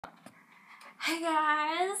Hey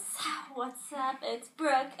guys, what's up? It's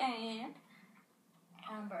Brooke and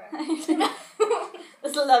Amber.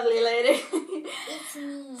 this lovely lady. It's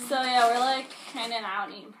me. So yeah, we're like hanging out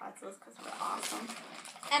and eating pretzels because we're awesome.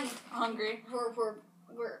 And Hungry. We're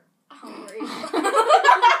hungry.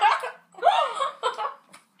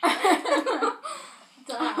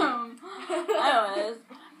 Anyways,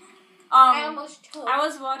 I almost choked. I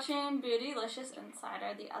was watching Beautylicious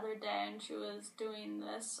Insider the other day, and she was doing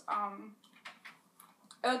this.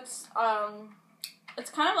 It's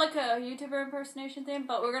kind of like a YouTuber impersonation thing,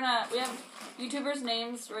 but we have YouTubers'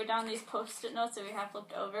 names right down these Post-it notes that we have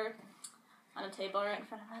flipped over on a table right in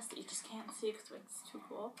front of us that you just can't see because it's too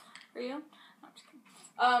cool for you. No, I'm just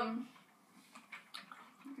kidding.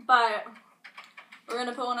 But we're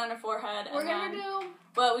gonna put one on her forehead. We're gonna do.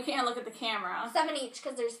 But we can't look at the camera. 7 each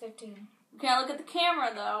because there's 15. We can't look at the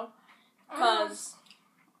camera though, because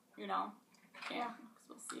can't, because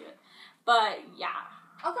we'll see it. But yeah.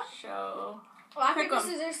 Okay. So. Well, I pick pick the one.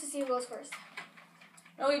 scissors to see who goes first.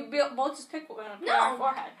 No, we both just pick one and put it on our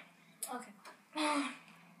forehead. Okay.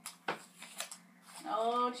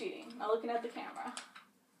 No cheating. No looking at the camera.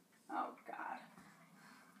 Oh God.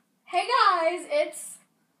 Hey guys, it's.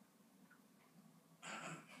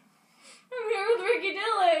 I'm here with Ricky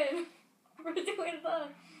Dillon. We're doing the.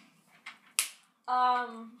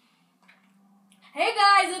 Hey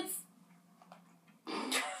guys, it's.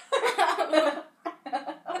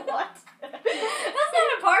 What? That's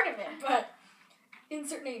not a part of it, but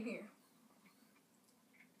insert name here.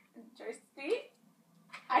 Jersey?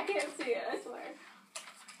 I can't see it, I swear.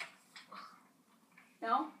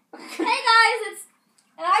 No? Hey guys, it's.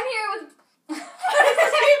 And I'm here with.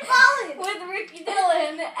 With Ricky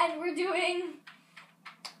Dillon, and we're doing.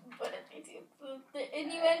 What did they do? The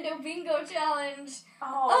innuendo bingo challenge.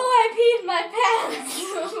 Oh, I peed my pants.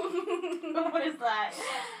 What is that?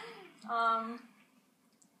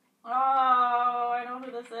 Oh, I know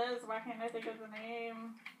who this is. Why can't I think of the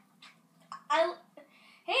name?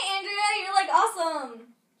 Hey Andrea, you're like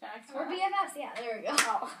awesome. Jackson. We're BFFs. Yeah, there we go.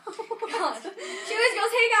 Oh. Gosh. She always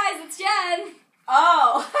goes, "Hey guys, it's Jen."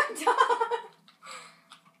 Oh.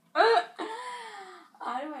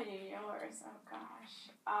 How do I do yours? Oh gosh.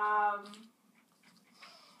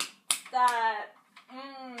 That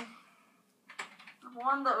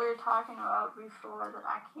one that we were talking about before that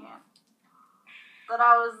I can't. That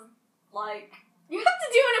I was like. You have to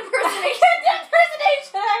do an impersonation.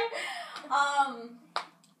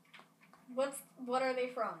 What are they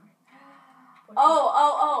from?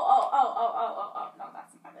 Oh. No,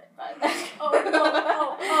 that's not it. But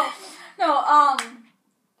No,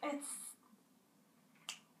 it's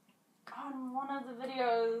on one of the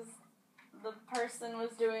videos. The person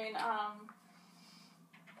was doing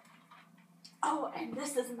Oh, and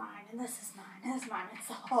this is mine, and this is mine, and this is mine.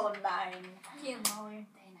 It's all mine. Yeah, Molly.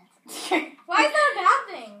 Dang it. Why is that a bad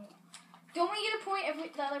thing? Don't we get a point if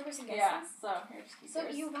the other person gets Yeah. it? So here, just keep So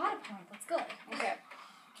yours. you got a point. That's good. Okay.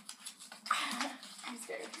 I'm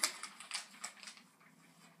scared.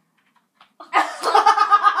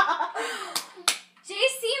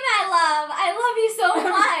 JC, my love, I love you so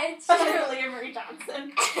much. Leah Marie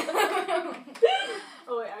Johnson.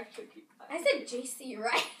 Oh, wait, actually keep that. I said JC,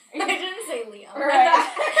 right? I didn't say Liam. Right. I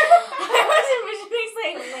wasn't originally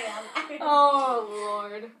saying Liam. Oh,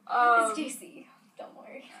 Lord. It's JC. Don't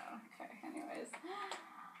worry. Okay, anyways.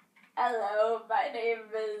 Hello, my name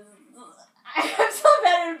is... I'm so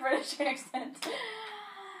bad at a British accent.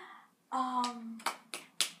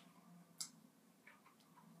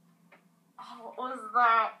 What was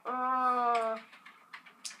that?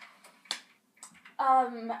 I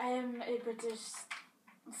am a British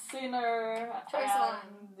singer. Choice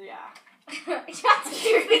and, yeah. You have to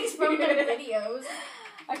hear things from the videos.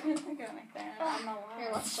 I couldn't think of anything. I don't know why.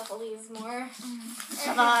 Here, let's shuffle these more.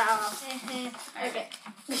 Okay.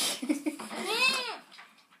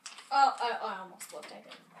 I almost flipped. I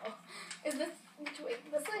didn't know. Is this which way?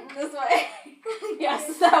 This way? This way.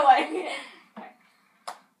 Yes, that way.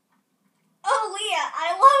 Oh, Leah,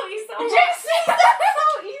 I love you so much. Jason, that's so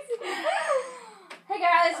easy. Hey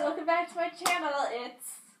guys, welcome back to my channel. It's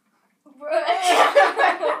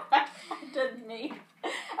I did me.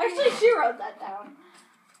 Actually, she wrote that down.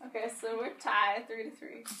 Okay, so we're tied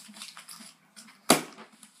 3-3.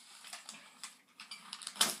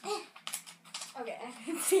 Okay, I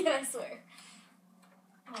can see it, I swear.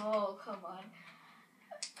 Oh, come on.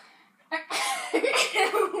 I'm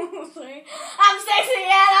sexy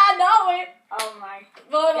and I know it. Oh my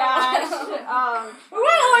But, gosh.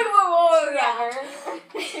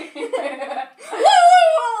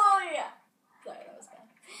 Yeah. Sorry, that was bad.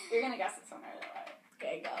 You're gonna guess this one right away.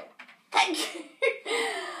 Okay, go. Thank you.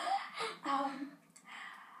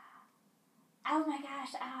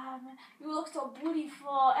 gosh, you look so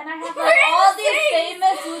beautiful, and I have like all these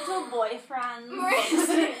famous YouTube boyfriends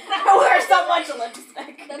that wear so much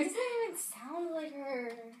lipstick. That doesn't even sound like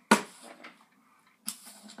her.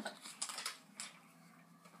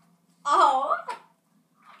 Oh.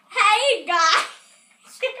 Hey, guys.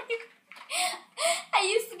 I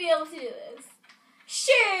used to be able to do this.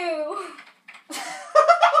 Shoo.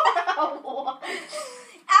 What?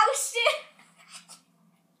 Oh, shit.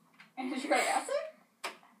 Is she orgasmic?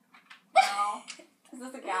 No. Is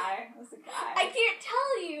this a guy? This is a guy. I can't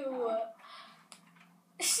tell you.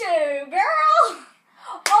 Shoo, girl.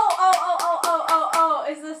 Oh.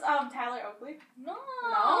 Is this Tyler Oakley? No.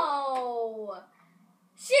 No?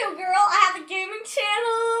 Shoo, girl. I have a gaming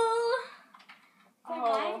channel. I play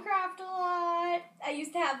Oh. Minecraft a lot. I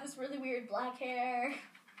used to have this really weird black hair.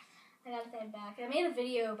 I got that back. I made a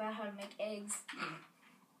video about how to make eggs.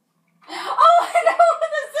 Oh, I know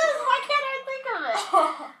what this is. Why can't I think of it?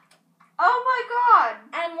 Oh my god.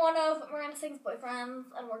 I'm one of Miranda Singh's boyfriends,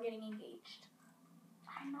 and we're getting engaged.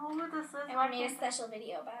 I know who this is. And I made a special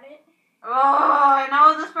video about it. Oh, I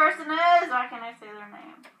know who this person is. Why can't I say their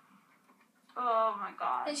name? Oh my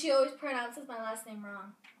god. And she always pronounces my last name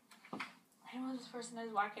wrong. I know who this person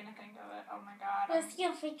is. Why can't I think of it? Oh my god.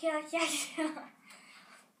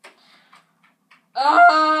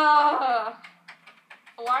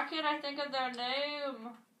 Why can't I think of their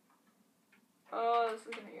name? Oh, this is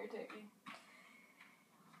gonna irritate me.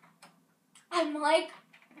 I'm like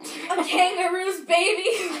a kangaroo's baby.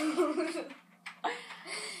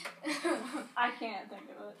 I can't think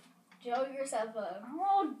of it. Joe yourself up.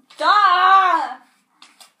 Oh, duh!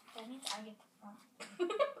 That means I get the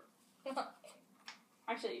phone.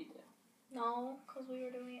 Actually, you did. No, because we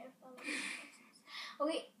were doing it.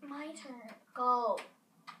 Okay, my turn. Go.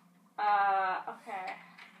 Okay.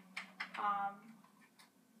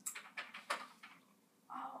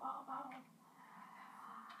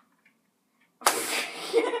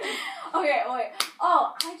 Okay, wait.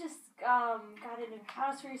 Oh, I just, got a new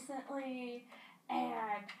house recently, and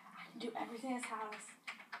I can do everything in this house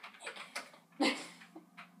naked.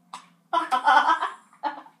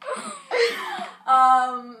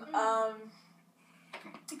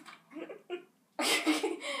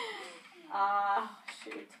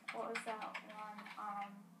 Shoot. What was that one?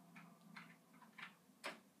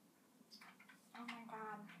 Oh my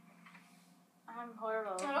god. I'm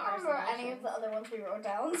horrible. I don't remember any of the other ones we wrote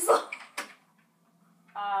down, so.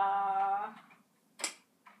 I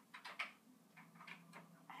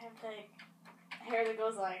have like hair that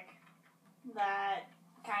goes like that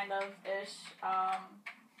kind of ish.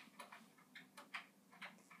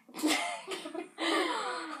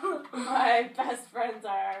 My best friends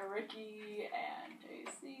are Ricky and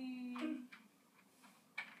JC.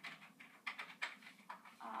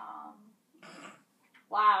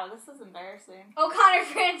 Wow, this is embarrassing. Oh, Connor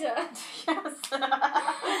Franta. Yes.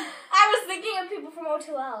 I was thinking of people from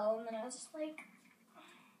O2L, and then I was just like,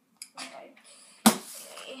 okay.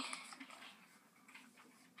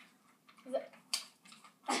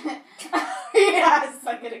 Yes,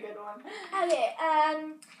 I get a good one. Okay,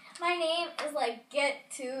 my name is like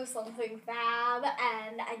Get To Something Fab,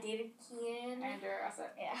 and I dated Kian. Andrew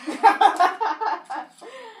Russett. Yeah.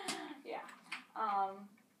 Yeah.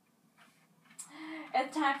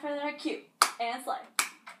 It's time for their cute and slay.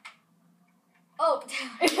 Oh,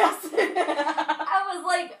 Yes. I was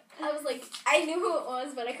like, I knew who it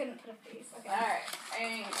was, but I couldn't put a face. Okay. Alright,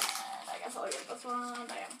 and I guess I'll get this one.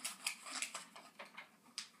 Bam.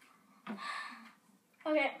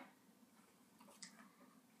 Okay.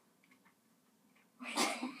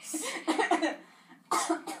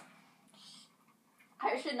 I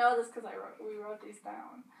should know this because we wrote these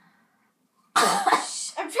down.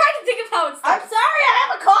 I'm trying to think of how it I'm starts. sorry, I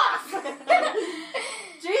have a cough.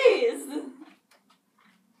 Jeez.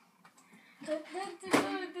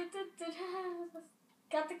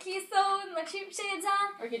 Got the keys though and my cheap shades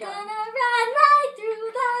on. Ricky Dillon. Gonna ride right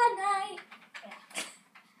through the night. Yeah.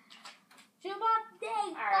 Jump off the day,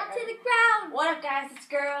 fall to the ground. What up, guys? It's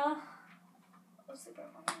Girl. Oh, super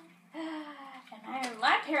fun. And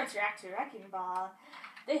my parents react to Wrecking Ball.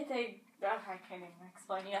 They think, I can't even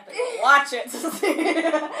explain. You have to go watch it to see.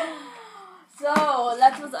 So,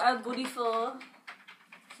 that was our beautiful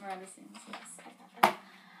Miranda scenes. Yes, I got that.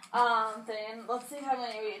 Then let's see how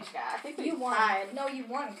many we each got. I think we tied. No, you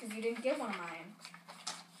won because you didn't get one of mine.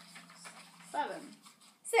 7.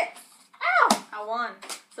 6. Ow! I won.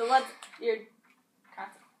 So what's your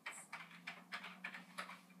consequence?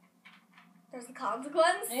 There's a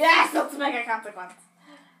consequence? Yes, let's make a consequence.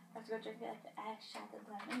 I have to go drink it like the ass shot that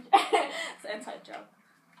I'm It's an inside joke.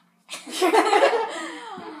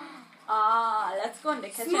 Let's go in the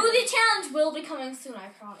kitchen. Smoothie challenge will be coming soon, I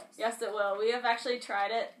promise. Yes, it will. We have actually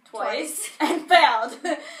tried it twice. And failed.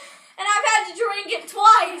 And I've had to drink it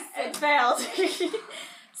twice. It failed.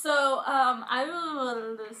 So, I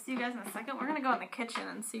will see you guys in a second. We're going to go in the kitchen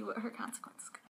and see what her consequences are.